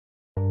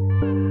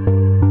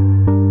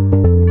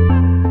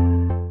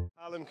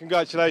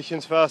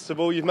Congratulations first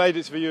of all, you've made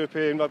it to the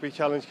European Rugby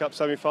Challenge Cup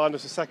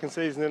semi-finals the second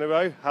season in a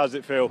row. How does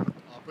it feel?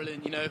 Oh,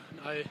 brilliant, you know,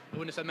 I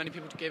wouldn't have said many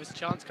people gave us a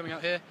chance coming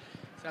out here.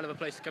 It's a hell of a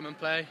place to come and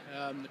play.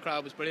 The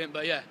crowd was brilliant,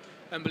 but yeah,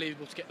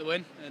 unbelievable to get the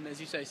win. And as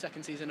you say,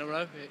 second season in a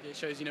row, it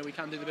shows, you know, we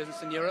can do the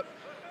business in Europe,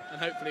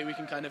 and hopefully we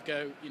can kind of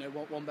go, you know,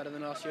 one better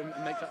than last year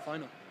and make that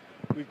final.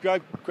 We've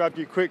grabbed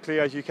you quickly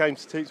as you came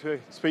to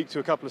speak to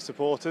a couple of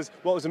supporters.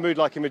 What was the mood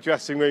like in the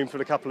dressing room for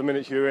the couple of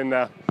minutes you were in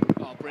there?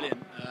 Oh,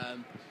 brilliant.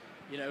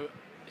 You know,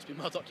 it's been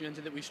well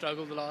documented that we've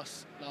struggled the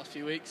last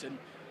few weeks, and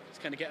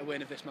to kind of get a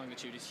win of this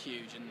magnitude is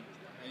huge, and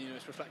you know,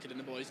 it's reflected in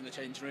the boys in the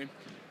change room.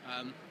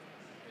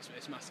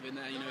 It's massive in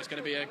there. You know, it's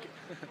going to be a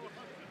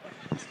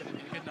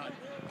good night.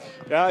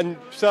 Yeah, and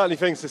certainly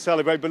things to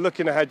celebrate, but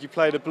looking ahead, you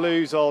play the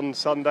Blues on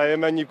Sunday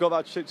and then you've got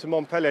that trip to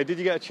Montpellier. Did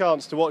you get a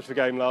chance to watch the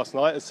game last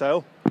night at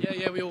Sale?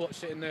 Yeah, we all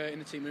watched it in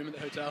the team room at the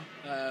hotel.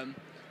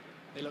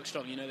 They look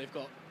strong, you know, they've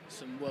got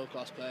some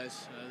world-class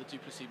players, the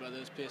Duplessis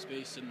brothers, Pierce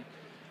Beast and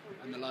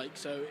the like,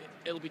 so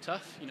it'll be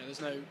tough, you know, there's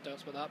no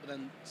doubts about that, but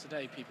then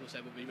today people said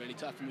it would be really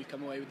tough and we've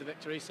come away with the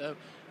victory, so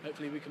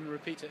hopefully we can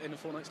repeat it in a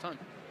fortnight's time.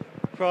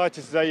 Prior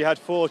to today you had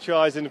 4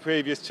 tries in the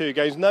previous 2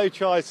 games, no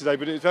tries today,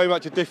 but it was very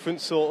much a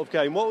different sort of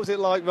game. What was it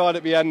like right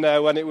at the end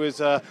there when it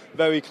was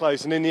very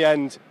close and in the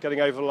end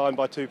getting over the line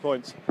by 2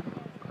 points?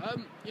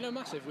 You know,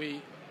 massive.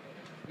 We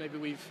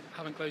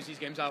haven't closed these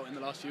games out in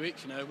the last few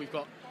weeks, you know, we've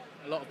got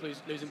a lot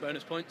of losing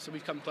bonus points, so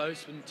we've come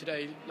close, and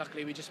today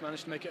luckily we just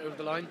managed to make it over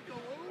the line.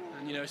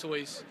 And you know, it's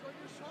always,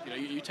 you know,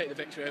 you take the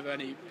victory over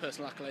any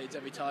personal accolades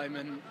every time,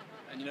 and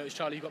you know, it's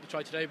Charlie who got the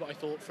try today, but I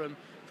thought from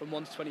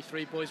 1 to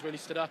 23 boys really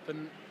stood up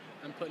and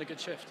put in a good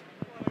shift.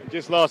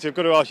 Just lastly, I've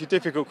got to ask you a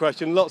difficult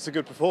question. Lots of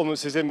good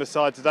performances in the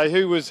side today.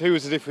 Who was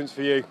the difference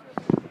for you?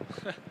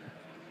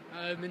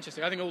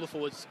 Interesting. I think all the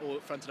forwards all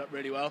fronted up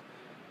really well.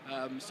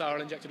 Sarah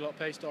injected a lot of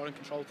pace, Doran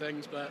controlled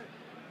things, but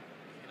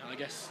you know, I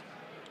guess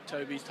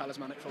Toby's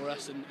talismanic for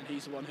us, and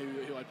he's the one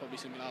who I'd probably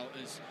single out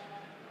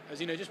as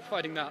you know, just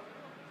providing that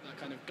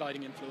kind of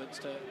guiding influence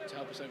to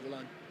help us over the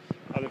line.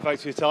 Alan,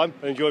 thanks for your time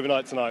and enjoy the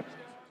night tonight.